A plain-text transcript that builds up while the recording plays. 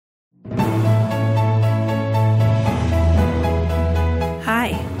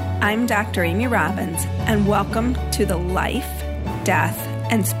I'm Dr. Amy Robbins, and welcome to the Life, Death,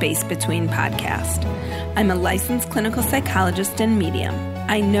 and Space Between podcast. I'm a licensed clinical psychologist and medium.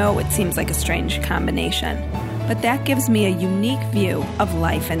 I know it seems like a strange combination, but that gives me a unique view of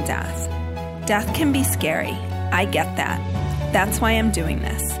life and death. Death can be scary. I get that. That's why I'm doing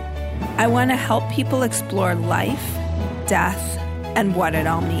this. I want to help people explore life, death, and what it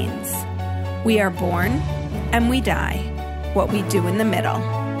all means. We are born and we die. What we do in the middle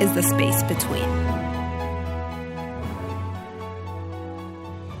is the space between.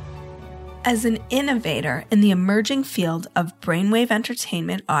 As an innovator in the emerging field of brainwave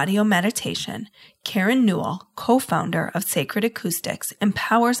entertainment audio meditation, Karen Newell, co-founder of Sacred Acoustics,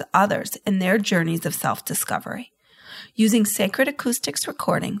 empowers others in their journeys of self-discovery. Using Sacred Acoustics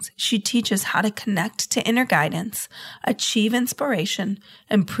recordings, she teaches how to connect to inner guidance, achieve inspiration,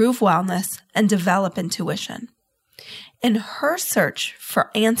 improve wellness, and develop intuition. In her search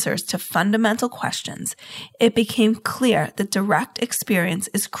for answers to fundamental questions, it became clear that direct experience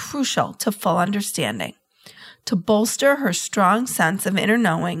is crucial to full understanding. To bolster her strong sense of inner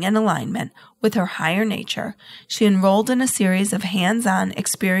knowing and alignment with her higher nature, she enrolled in a series of hands-on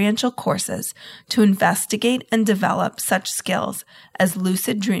experiential courses to investigate and develop such skills as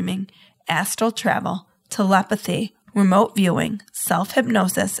lucid dreaming, astral travel, telepathy, remote viewing,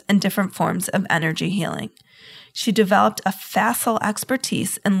 self-hypnosis, and different forms of energy healing. She developed a facile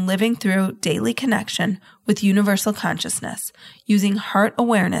expertise in living through daily connection with universal consciousness, using heart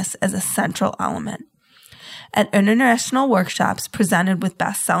awareness as a central element. At international workshops presented with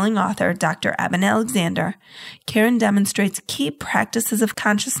best-selling author Dr. Eben Alexander, Karen demonstrates key practices of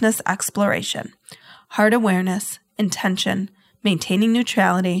consciousness exploration: heart awareness, intention, maintaining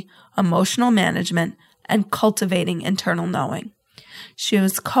neutrality, emotional management, and cultivating internal knowing. She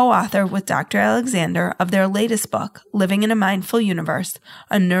was co-author with Dr. Alexander of their latest book, Living in a Mindful Universe,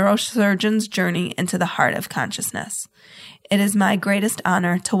 A Neurosurgeon's Journey into the Heart of Consciousness. It is my greatest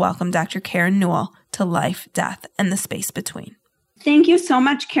honor to welcome Dr. Karen Newell to Life, Death, and the Space Between. Thank you so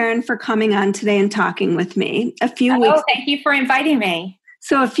much, Karen, for coming on today and talking with me. Thank you for inviting me.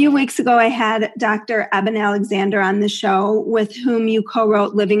 So a few weeks ago, I had Dr. Eben Alexander on the show, with whom you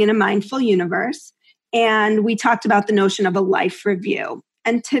co-wrote Living in a Mindful Universe. And we talked about the notion of a life review.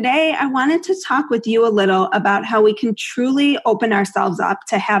 And today I wanted to talk with you a little about how we can truly open ourselves up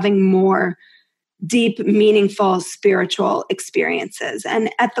to having more deep, meaningful spiritual experiences. And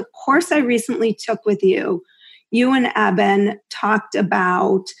at the course I recently took with you, you and Eben talked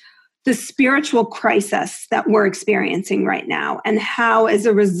about the spiritual crisis that we're experiencing right now, and how, as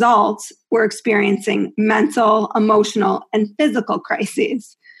a result, we're experiencing mental, emotional, and physical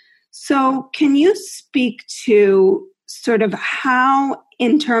crises. So can you speak to sort of how,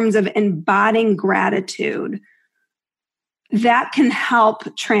 in terms of embodying gratitude, that can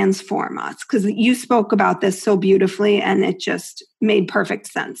help transform us? Because you spoke about this so beautifully, and it just made perfect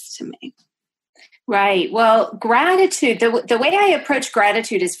sense to me. Right. Well, gratitude, the way I approach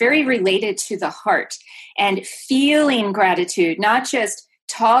gratitude is very related to the heart and feeling gratitude, not just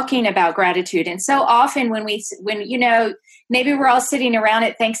talking about gratitude. And so often when maybe we're all sitting around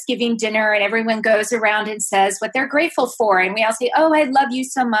at Thanksgiving dinner and everyone goes around and says what they're grateful for. And we all say, oh, I love you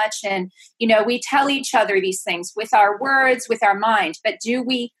so much. And, we tell each other these things with our words, with our mind. But do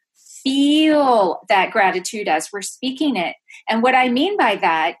we feel that gratitude as we're speaking it? And what I mean by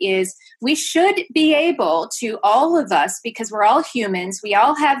that is we should be able to, all of us, because we're all humans, we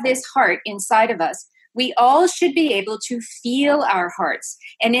all have this heart inside of us. We all should be able to feel our hearts.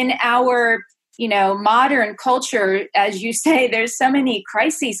 And in our modern culture, as you say, there's so many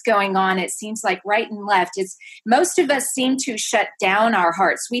crises going on. It seems like right and left. Most of us seem to shut down our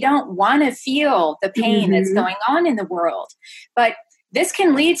hearts. We don't want to feel the pain that's going on in the world. But this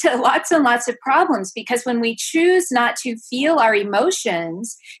can lead to lots and lots of problems, because when we choose not to feel our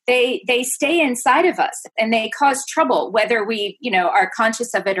emotions, they stay inside of us and they cause trouble, whether we, are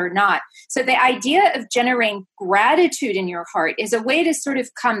conscious of it or not. So the idea of generating gratitude in your heart is a way to sort of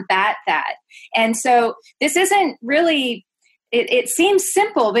combat that. And so this isn't really, it seems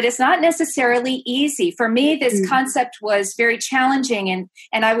simple, but it's not necessarily easy. For me, this concept was very challenging,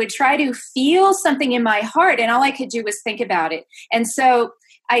 and I would try to feel something in my heart, and all I could do was think about it. And so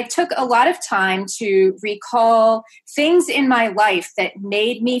I took a lot of time to recall things in my life that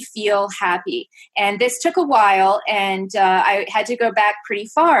made me feel happy. And this took a while, and I had to go back pretty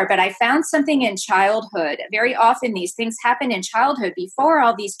far, but I found something in childhood. Very often these things happen in childhood before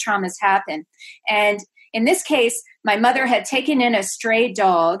all these traumas happen. And in this case, my mother had taken in a stray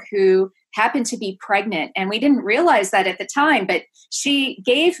dog who happened to be pregnant. And we didn't realize that at the time, but she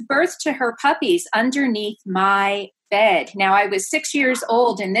gave birth to her puppies underneath my bed. Now, I was 6 years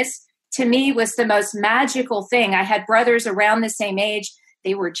old, and this to me was the most magical thing. I had brothers around the same age.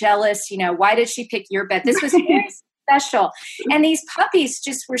 They were jealous. Why did she pick your bed? This was very special. And these puppies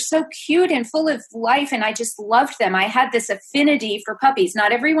just were so cute and full of life, and I just loved them. I had this affinity for puppies.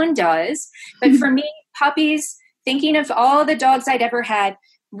 Not everyone does, but for me, puppies, thinking of all the dogs I'd ever had,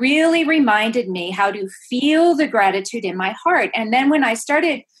 really reminded me how to feel the gratitude in my heart. And then when I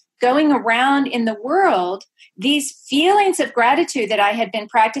started going around in the world, these feelings of gratitude that I had been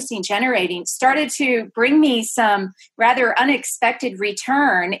practicing generating started to bring me some rather unexpected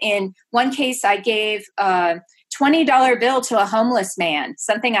return. In one case, I gave a $20 bill to a homeless man,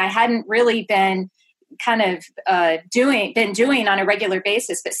 something I hadn't really been doing on a regular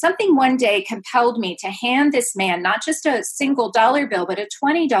basis. But something one day compelled me to hand this man not just a single dollar bill, but a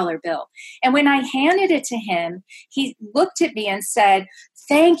 $20 bill. And when I handed it to him, he looked at me and said,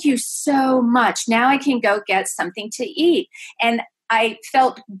 "Thank you so much. Now I can go get something to eat." And I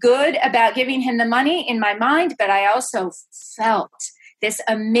felt good about giving him the money in my mind, but I also felt this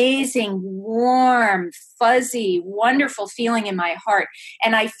amazing, warm, fuzzy, wonderful feeling in my heart.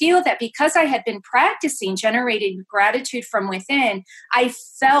 And I feel that because I had been practicing generating gratitude from within, I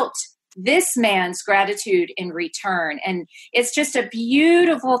felt this man's gratitude in return. And it's just a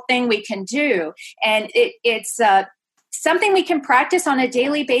beautiful thing we can do. And it's something we can practice on a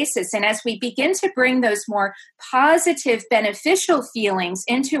daily basis. And as we begin to bring those more positive, beneficial feelings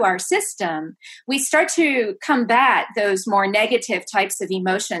into our system, we start to combat those more negative types of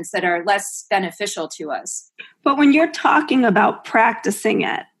emotions that are less beneficial to us. But when you're talking about practicing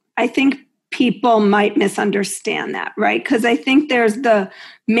it, I think people might misunderstand that, right? Because I think there's the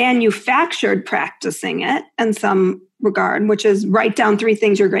manufactured practicing it in some regard, which is write down 3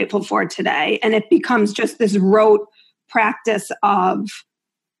 things you're grateful for today. And it becomes just this rote practice of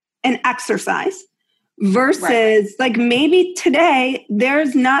an exercise versus like maybe today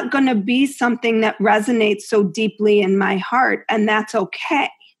there's not going to be something that resonates so deeply in my heart, and that's okay.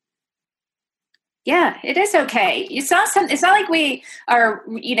 Yeah, it is okay. It's not like we are,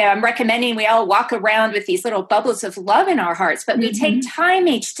 I'm recommending we all walk around with these little bubbles of love in our hearts, but we take time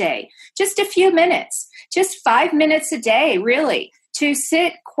each day, just a few minutes, just 5 minutes a day, really, to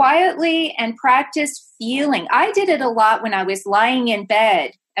sit quietly and practice feeling. I did it a lot when I was lying in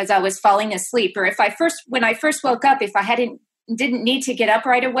bed as I was falling asleep, or when I first woke up, if I didn't need to get up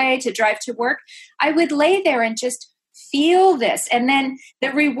right away to drive to work, I would lay there and just feel this. And then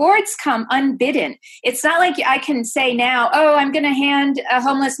the rewards come unbidden. It's not like I can say now, oh, I'm going to hand a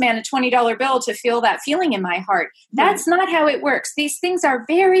homeless man a $20 bill to feel that feeling in my heart. That's not how it works. These things are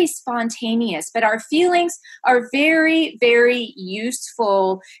very spontaneous, but our feelings are very, very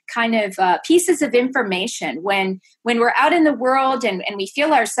useful kind of pieces of information. When we're out in the world and we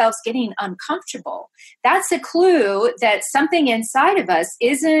feel ourselves getting uncomfortable, that's a clue that something inside of us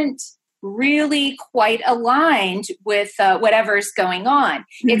isn't really quite aligned with whatever's going on.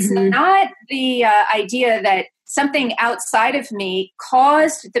 Mm-hmm. It's not the idea that something outside of me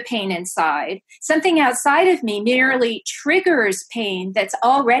caused the pain inside. Something outside of me merely triggers pain that's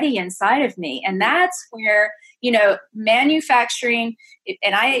already inside of me. And that's where, manufacturing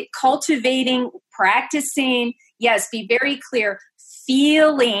and cultivating, practicing, yes, be very clear,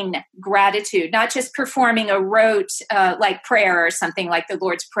 feeling gratitude, not just performing a rote like prayer or something like the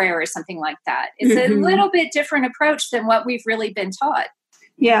Lord's Prayer or something like that. It's a little bit different approach than what we've really been taught.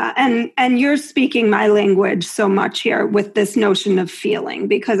 Yeah, and you're speaking my language so much here with this notion of feeling,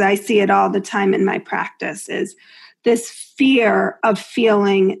 because I see it all the time in my practice, is this fear of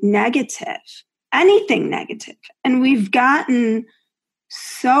feeling negative, anything negative. And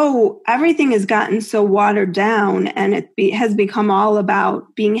everything has gotten so watered down, and it has become all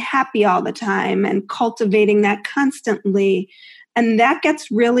about being happy all the time and cultivating that constantly. And that gets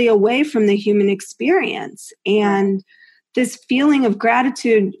really away from the human experience. And this feeling of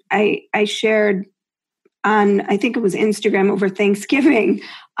gratitude, I shared on, I think it was Instagram over Thanksgiving,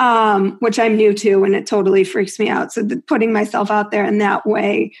 which I'm new to, and it totally freaks me out. So putting myself out there in that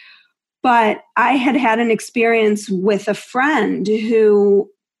way. But I had an experience with a friend who,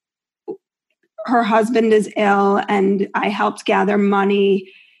 her husband is ill, and I helped gather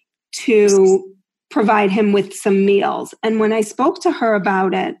money to provide him with some meals. And when I spoke to her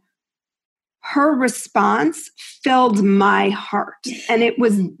about it, her response filled my heart. And it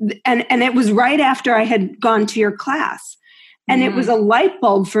was right after I had gone to your class. And it was a light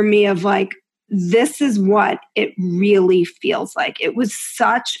bulb for me of like, this is what it really feels like. It was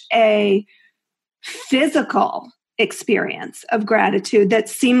such a physical experience of gratitude that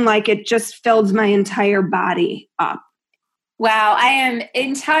seemed like it just filled my entire body up. Wow, I am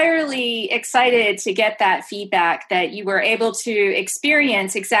entirely excited to get that feedback that you were able to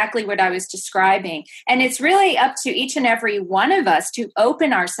experience exactly what I was describing. And it's really up to each and every one of us to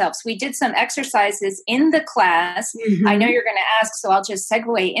open ourselves. We did some exercises in the class. Mm-hmm. I know you're going to ask, so I'll just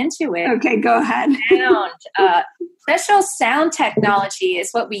segue into it. Okay, go ahead. Special sound technology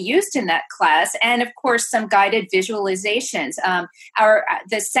is what we used in that class, and of course, some guided visualizations.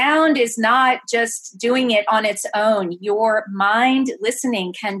 The sound is not just doing it on its own. Your mind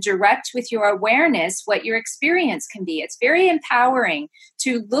listening can direct with your awareness what your experience can be. It's very empowering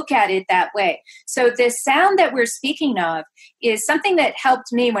to look at it that way. So the sound that we're speaking of is something that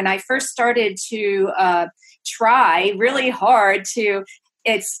helped me when I first started to try really hard to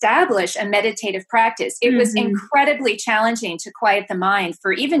establish a meditative practice. It was incredibly challenging to quiet the mind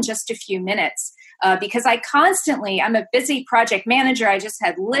for even just a few minutes because I'm a busy project manager. I just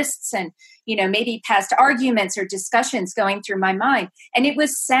had lists and, maybe past arguments or discussions going through my mind. And it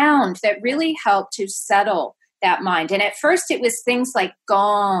was sound that really helped to settle that mind. And at first it was things like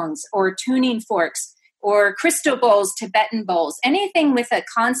gongs or tuning forks or crystal bowls, Tibetan bowls, anything with a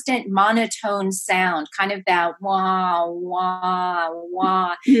constant monotone sound, kind of that wah, wah,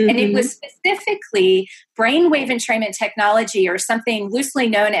 wah. Mm-hmm. And it was specifically brainwave entrainment technology, or something loosely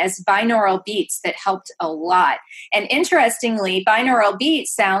known as binaural beats, that helped a lot. And interestingly, binaural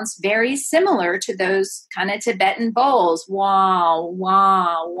beats sounds very similar to those kind of Tibetan bowls, wah,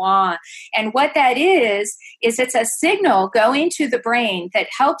 wah, wah. And what that is it's a signal going to the brain that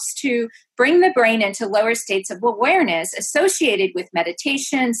helps to bring the brain into lower states of awareness associated with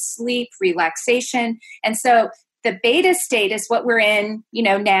meditation, sleep, relaxation. And so the beta state is what we're in,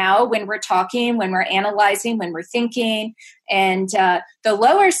 now when we're talking, when we're analyzing, when we're thinking. And the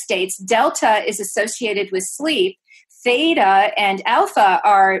lower states, delta, is associated with sleep. Theta and alpha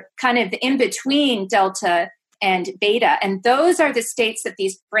are kind of in between delta and beta. And those are the states that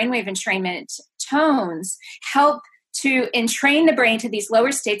these brainwave entrainment tones help to entrain the brain to these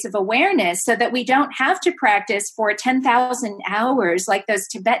lower states of awareness, so that we don't have to practice for 10,000 hours like those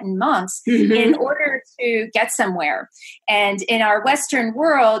Tibetan monks in order to get somewhere. And in our Western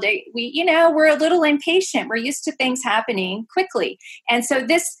world, we're a little impatient. We're used to things happening quickly. And so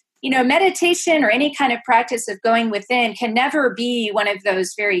this, meditation or any kind of practice of going within can never be one of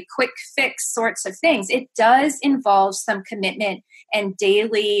those very quick fix sorts of things. It does involve some commitment and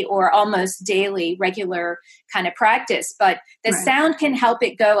daily or almost daily regular kind of practice, but the sound can help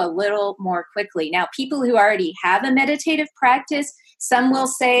it go a little more quickly. Now, people who already have a meditative practice, some will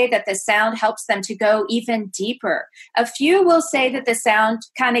say that the sound helps them to go even deeper. A few will say that the sound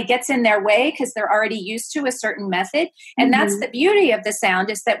kind of gets in their way because they're already used to a certain method. And that's the beauty of the sound,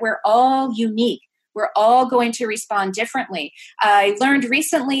 is that we're all unique. We're all going to respond differently. I learned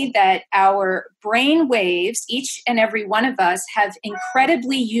recently that our brain waves, each and every one of us, have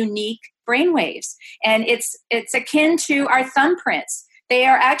incredibly unique brain waves. And it's akin to our thumbprints. They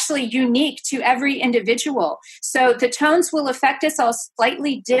are actually unique to every individual. So the tones will affect us all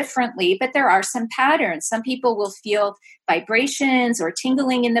slightly differently, but there are some patterns. Some people will feel vibrations or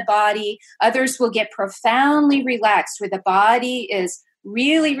tingling in the body. Others will get profoundly relaxed, where the body is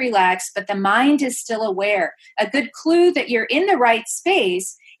really relaxed, but the mind is still aware. A good clue that you're in the right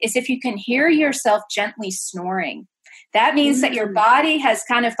space is if you can hear yourself gently snoring. That means that your body has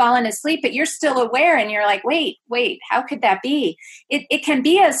kind of fallen asleep, but you're still aware, and you're like, wait, how could that be? It can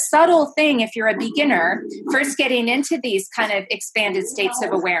be a subtle thing if you're a beginner first getting into these kind of expanded states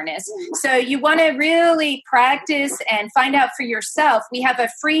of awareness. So you want to really practice and find out for yourself. We have a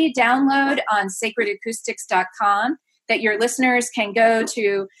free download on sacredacoustics.com that your listeners can go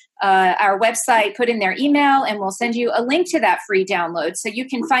to our website, put in their email, and we'll send you a link to that free download so you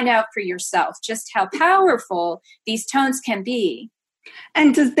can find out for yourself just how powerful these tones can be.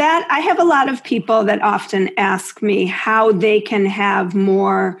 And I have a lot of people that often ask me how they can have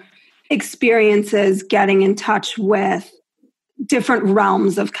more experiences getting in touch with different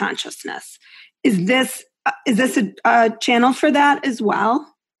realms of consciousness. Is this a channel for that as well?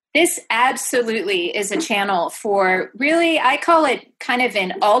 This absolutely is a channel for, really, I call it kind of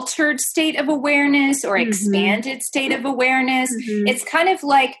an altered state of awareness or expanded state of awareness. It's kind of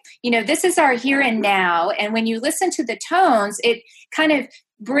like, this is our here and now. And when you listen to the tones, it kind of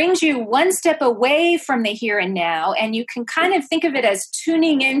brings you one step away from the here and now, and you can kind of think of it as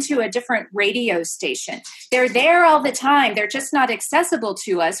tuning into a different radio station. They're there all the time. They're just not accessible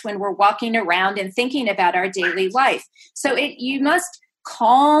to us when we're walking around and thinking about our daily life. So you must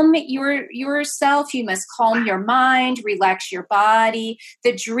calm yourself. You must calm your mind, relax your body.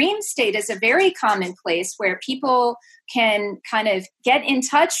 The dream state is a very common place where people can kind of get in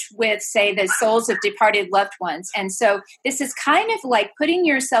touch with, say, the souls of departed loved ones. And so this is kind of like putting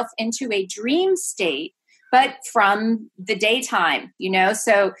yourself into a dream state, but from the daytime,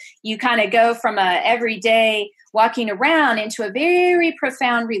 so you kind of go from a everyday walking around into a very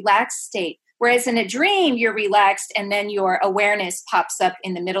profound relaxed state. Whereas in a dream, you're relaxed and then your awareness pops up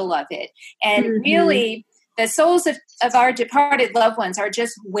in the middle of it. And really, the souls of our departed loved ones are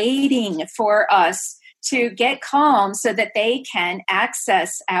just waiting for us to get calm so that they can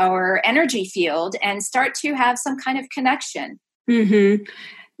access our energy field and start to have some kind of connection. Mm-hmm.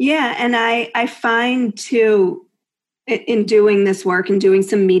 Yeah. And I find too, in doing this work and doing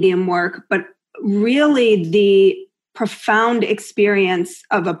some medium work, but really the profound experience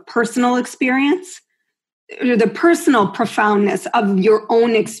of a personal experience, or the personal profoundness of your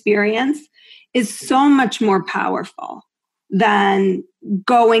own experience is so much more powerful than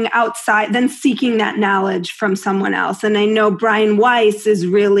going outside, than seeking that knowledge from someone else. And I know Brian Weiss is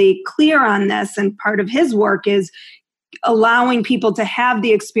really clear on this, and part of his work is allowing people to have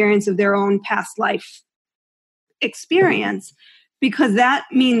the experience of their own past life experience, because that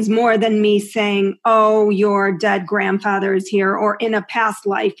means more than me saying, oh, your dead grandfather is here, or in a past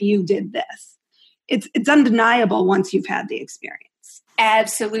life you did this. It's undeniable once you've had the experience.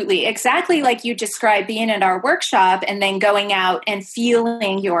 Absolutely. Exactly like you described being at our workshop and then going out and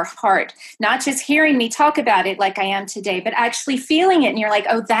feeling your heart, not just hearing me talk about it like I am today, but actually feeling it. And you're like,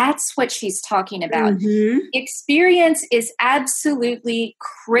 oh, that's what she's talking about. Experience is absolutely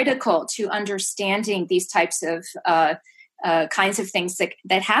critical to understanding these types of kinds of things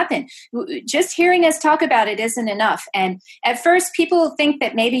that happen. Just hearing us talk about it isn't enough. And at first, people think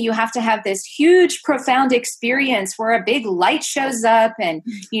that maybe you have to have this huge, profound experience where a big light shows up and,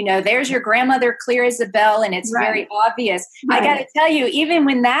 there's your grandmother clear as a bell and it's very obvious. Right. I got to tell you, even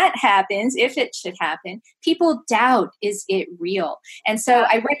when that happens, if it should happen, people doubt, is it real? And so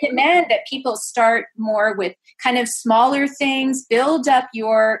I recommend that people start more with kind of smaller things, build up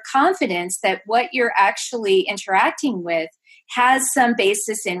your confidence that what you're actually interacting with has some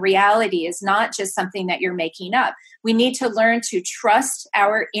basis in reality, is not just something that you're making up. We need to learn to trust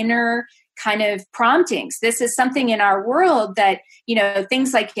our inner kind of promptings. This is something in our world that,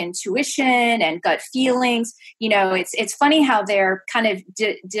 things like intuition and gut feelings, it's funny how they're kind of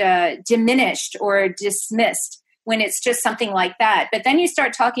diminished or dismissed when it's just something like that. But then you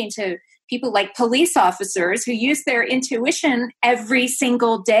start talking to people like police officers who use their intuition every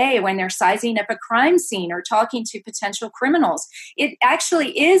single day when they're sizing up a crime scene or talking to potential criminals. It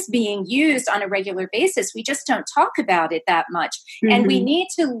actually is being used on a regular basis. We just don't talk about it that much. And we need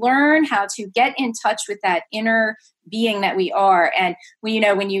to learn how to get in touch with that inner being that we are. And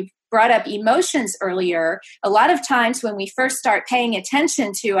when you brought up emotions earlier, a lot of times when we first start paying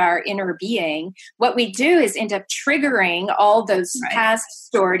attention to our inner being, what we do is end up triggering all those past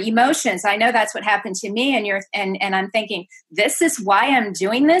stored emotions. I know that's what happened to me, and I'm thinking, this is why I'm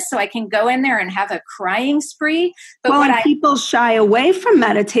doing this, so I can go in there and have a crying spree. But people shy away from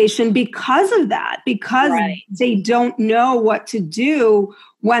meditation because of that, because they don't know what to do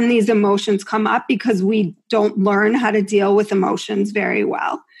when these emotions come up, because we don't learn how to deal with emotions very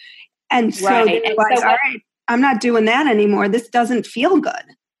well. And so they're like, all right, I'm not doing that anymore. This doesn't feel good.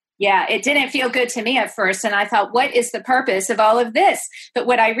 Yeah, it didn't feel good to me at first. And I thought, what is the purpose of all of this? But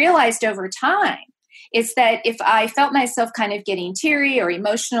what I realized over time is that if I felt myself kind of getting teary or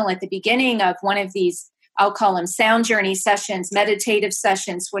emotional at the beginning of one of these, I'll call them sound journey sessions, meditative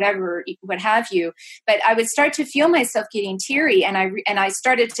sessions, whatever, what have you. But I would start to feel myself getting teary. And I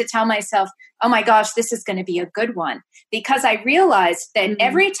started to tell myself, oh my gosh, this is going to be a good one. Because I realized that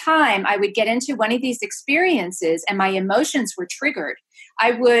every time I would get into one of these experiences and my emotions were triggered,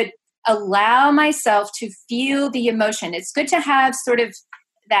 I would allow myself to feel the emotion. It's good to have sort of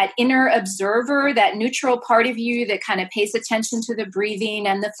that inner observer, that neutral part of you that kind of pays attention to the breathing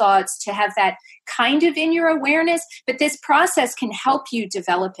and the thoughts, to have that kind of in your awareness. But this process can help you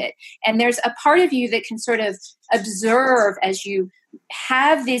develop it. And there's a part of you that can sort of observe as you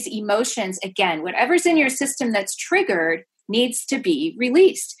have these emotions. Again, whatever's in your system that's triggered needs to be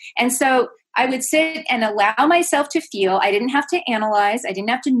released. And so I would sit and allow myself to feel. I didn't have to analyze. I didn't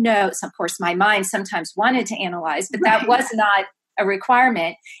have to know. So of course, my mind sometimes wanted to analyze, but that was not a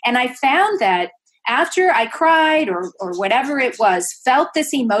requirement. And I found that after I cried or whatever it was, felt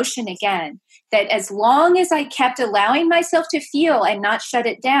this emotion again, that as long as I kept allowing myself to feel and not shut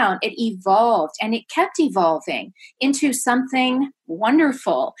it down, it evolved, and it kept evolving into something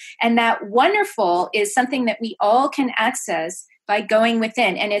wonderful. And that wonderful is something that we all can access by going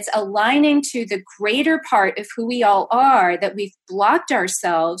within. And it's aligning to the greater part of who we all are, that we've blocked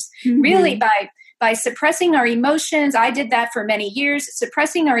ourselves really by suppressing our emotions. I did that for many years,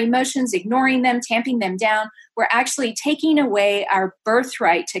 suppressing our emotions, ignoring them, tamping them down. We're actually taking away our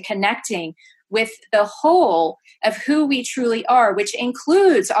birthright to connecting with the whole of who we truly are, which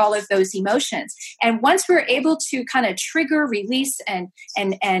includes all of those emotions. And once we're able to kind of trigger, release, and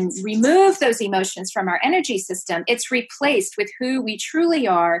remove those emotions from our energy system, it's replaced with who we truly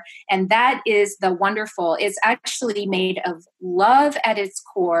are. And that is the wonderful. It's actually made of love at its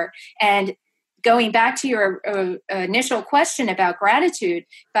core. And going back to your initial question about gratitude,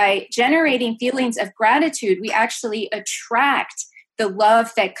 by generating feelings of gratitude, we actually attract the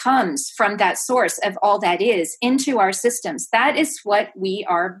love that comes from that source of all that is into our systems. That is what we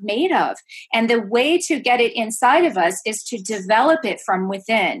are made of. And the way to get it inside of us is to develop it from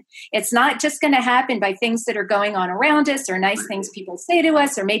within. It's not just going to happen by things that are going on around us or nice things people say to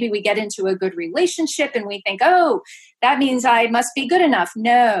us, or maybe we get into a good relationship and we think, oh, that means I must be good enough.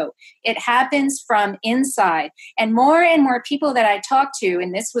 No, it happens from inside. And more people that I talk to,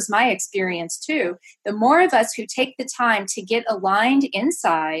 and this was my experience too, the more of us who take the time to get aligned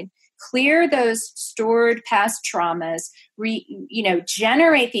inside, clear those stored past traumas,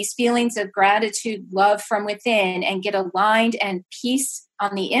 generate these feelings of gratitude, love from within, and get aligned and peace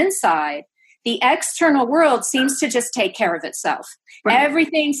on the inside, the external world seems to just take care of itself. Right.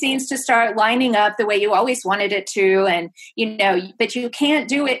 Everything seems to start lining up the way you always wanted it to. And, but you can't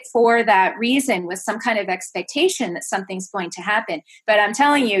do it for that reason with some kind of expectation that something's going to happen. But I'm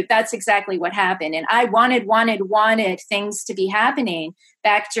telling you, that's exactly what happened. And I wanted things to be happening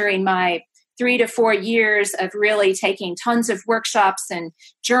back during my 3 to 4 years of really taking tons of workshops and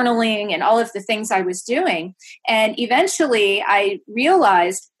journaling and all of the things I was doing. And eventually I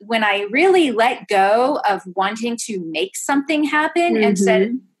realized when I really let go of wanting to make something happen and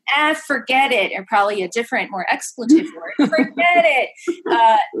said, forget it, or probably a different, more expletive word, forget it,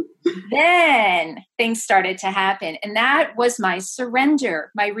 then things started to happen. And that was my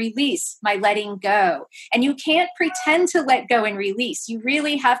surrender, my release, my letting go. And you can't pretend to let go and release. You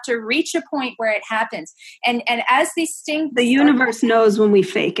really have to reach a point where it happens. And as these things... The universe knows when we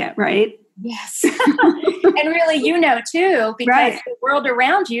fake it, right? Yes. And really, too, because the world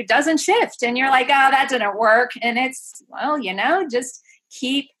around you doesn't shift. And you're like, oh, that didn't work. And it's, just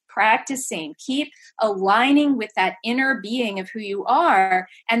keep practicing, keep aligning with that inner being of who you are,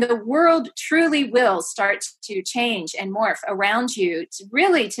 and the world truly will start to change and morph around you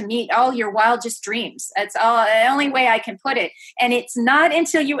to meet all your wildest dreams. That's all, the only way I can put it. And it's not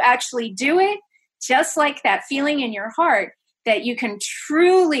until you actually do it, just like that feeling in your heart, that you can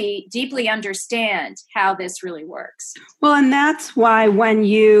truly deeply understand how this really works. Well, and that's why when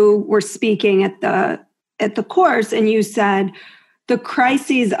you were speaking at the course and you said, the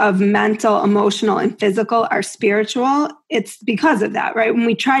crises of mental, emotional, and physical are spiritual, it's because of that, right? When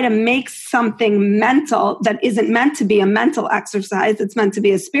we try to make something mental that isn't meant to be a mental exercise, it's meant to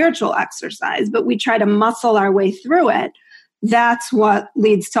be a spiritual exercise, but we try to muscle our way through it. That's what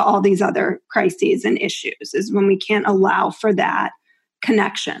leads to all these other crises and issues, is when we can't allow for that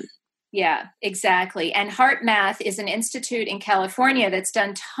connection. Yeah, exactly. And HeartMath is an institute in California that's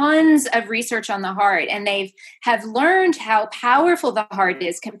done tons of research on the heart, and have learned how powerful the heart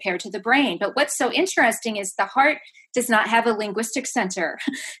is compared to the brain. But what's so interesting is the heart does not have a linguistic center.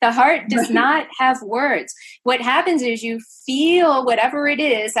 The heart does not have words. What happens is you feel whatever it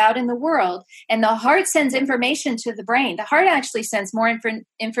is out in the world, and the heart sends information to the brain. The heart actually sends more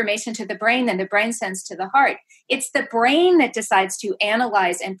information to the brain than the brain sends to the heart. It's the brain that decides to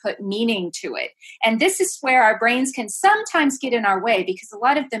analyze and put meaning to it. And this is where our brains can sometimes get in our way, because a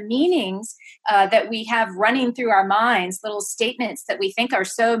lot of the meanings that we have running through our minds, little statements that we think are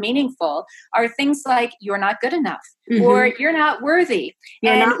so meaningful, are things like, you're not good enough. Or you're not worthy.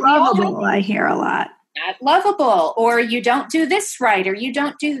 You're not lovable, I hear a lot. Not lovable, or you don't do this right, or you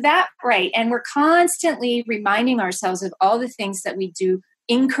don't do that right. And we're constantly reminding ourselves of all the things that we do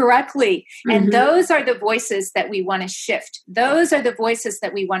incorrectly. And those are the voices that we want to shift. Those are the voices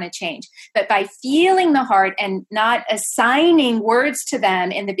that we want to change. But by feeling the heart and not assigning words to them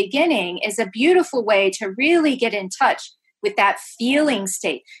in the beginning is a beautiful way to really get in touch with that feeling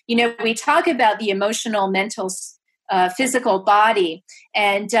state. We talk about the emotional, mental, physical body,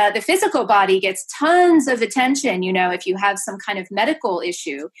 and the physical body gets tons of attention, if you have some kind of medical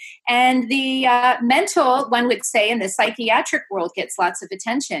issue, and the mental, one would say, in the psychiatric world, gets lots of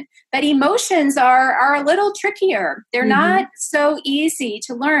attention. But emotions are a little trickier. They're not so easy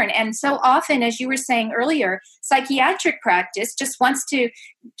to learn. And so often, as you were saying earlier, psychiatric practice just wants to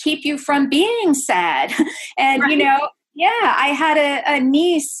keep you from being sad. And, Yeah, I had a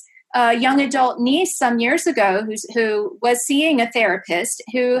niece, a young adult niece some years ago who was seeing a therapist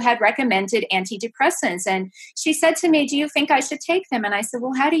who had recommended antidepressants. And she said to me, "Do you think I should take them?" And I said,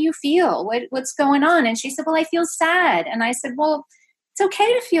 "Well, how do you feel? What's going on?" And she said, "Well, I feel sad." And I said, "Well, it's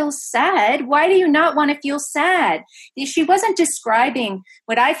okay to feel sad. Why do you not want to feel sad?" She wasn't describing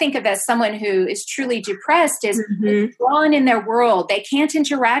what I think of as someone who is truly depressed, is drawn in their world. They can't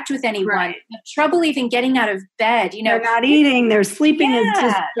interact with anyone. Right. They have trouble even getting out of bed. They're not eating. Their sleeping is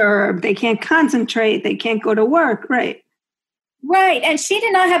disturbed. They can't concentrate. They can't go to work. Right. Right. And she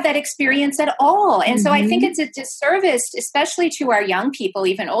did not have that experience at all. And so I think it's a disservice, especially to our young people,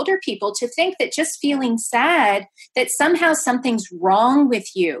 even older people, to think that just feeling sad, that somehow something's wrong with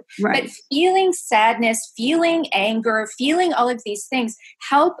you. Right. But feeling sadness, feeling anger, feeling all of these things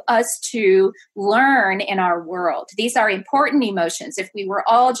help us to learn in our world. These are important emotions. If we were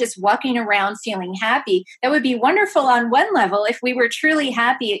all just walking around feeling happy, that would be wonderful on one level if we were truly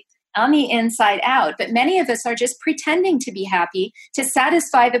happy on the inside out. But many of us are just pretending to be happy to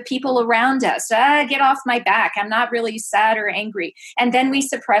satisfy the people around us. Get off my back. I'm not really sad or angry. And then we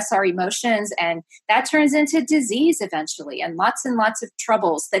suppress our emotions, and that turns into disease eventually, and lots of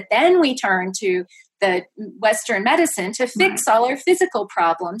troubles that then we turn to the Western medicine to fix all our physical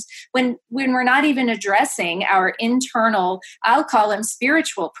problems when we're not even addressing our internal, I'll call them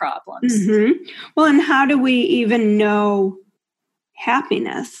spiritual problems. Well, and how do we even know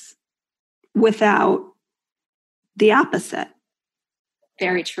happiness without the opposite?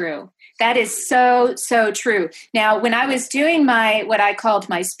 Very true. That is so, so true. Now, when I was doing what I called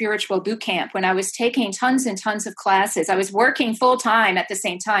my spiritual boot camp, when I was taking tons and tons of classes, I was working full time at the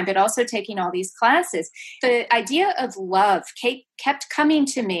same time, but also taking all these classes. The idea of love kept coming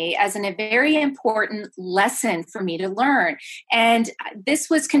to me as a very important lesson for me to learn. And this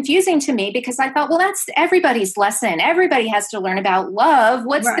was confusing to me because I thought, well, that's everybody's lesson. Everybody has to learn about love.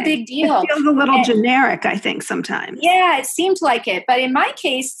 What's the big deal? It feels a little generic, I think, sometimes. Yeah, it seemed like it. But in my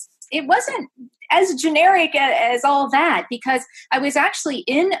case, it wasn't as generic as all that, because I was actually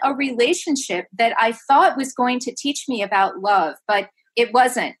in a relationship that I thought was going to teach me about love, but it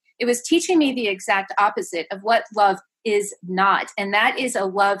wasn't. It was teaching me the exact opposite of what love is not. And that is a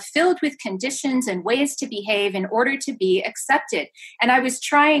love filled with conditions and ways to behave in order to be accepted. And I was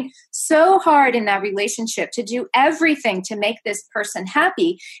trying so hard in that relationship to do everything to make this person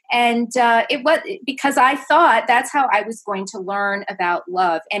happy. And it was because I thought that's how I was going to learn about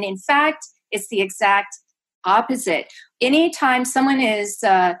love. And in fact, it's the exact opposite. Anytime someone is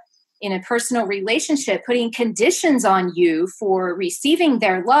in a personal relationship putting conditions on you for receiving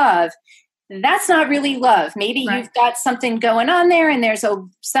their love, that's not really love. Maybe you've got something going on there and there's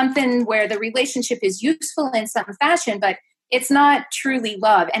something where the relationship is useful in some fashion, but it's not truly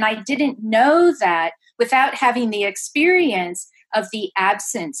love. And I didn't know that without having the experience of the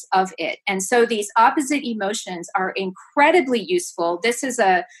absence of it. And so these opposite emotions are incredibly useful. This is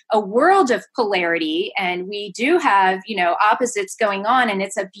a world of polarity, and we do have, opposites going on, and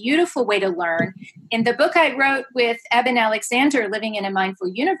it's a beautiful way to learn. In the book I wrote with Eben Alexander, Living in a Mindful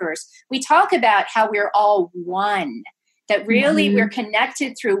Universe, we talk about how we're all one, that really we're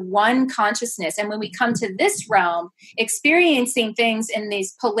connected through one consciousness. And when we come to this realm, experiencing things in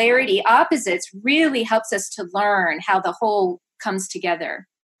these polarity opposites really helps us to learn how the whole comes together.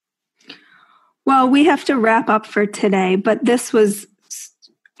 Well, we have to wrap up for today, but this was,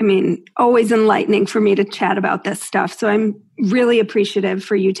 always enlightening for me to chat about this stuff. So I'm really appreciative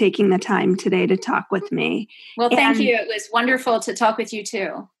for you taking the time today to talk with me. Well, thank you. It was wonderful to talk with you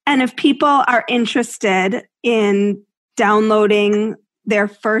too. And if people are interested in downloading their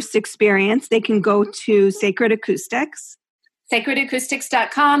first experience, they can go to Sacred Acoustics.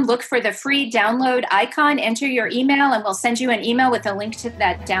 SacredAcoustics.com. Look for the free download icon, enter your email, and we'll send you an email with a link to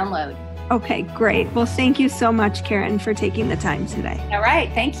that download. Okay, great. Well, thank you so much, Karen, for taking the time today. All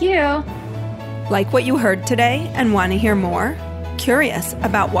right. Thank you. Like what you heard today and want to hear more? Curious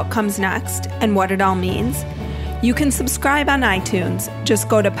about what comes next and what it all means? You can subscribe on iTunes. Just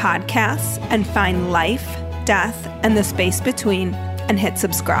go to podcasts and find Life, Death, and the Space Between and hit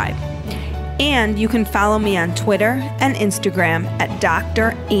subscribe. And you can follow me on Twitter and Instagram at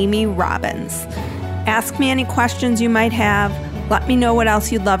Dr. Amy Robbins. Ask me any questions you might have, let me know what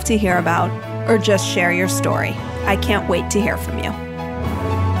else you'd love to hear about, or just share your story. I can't wait to hear from you.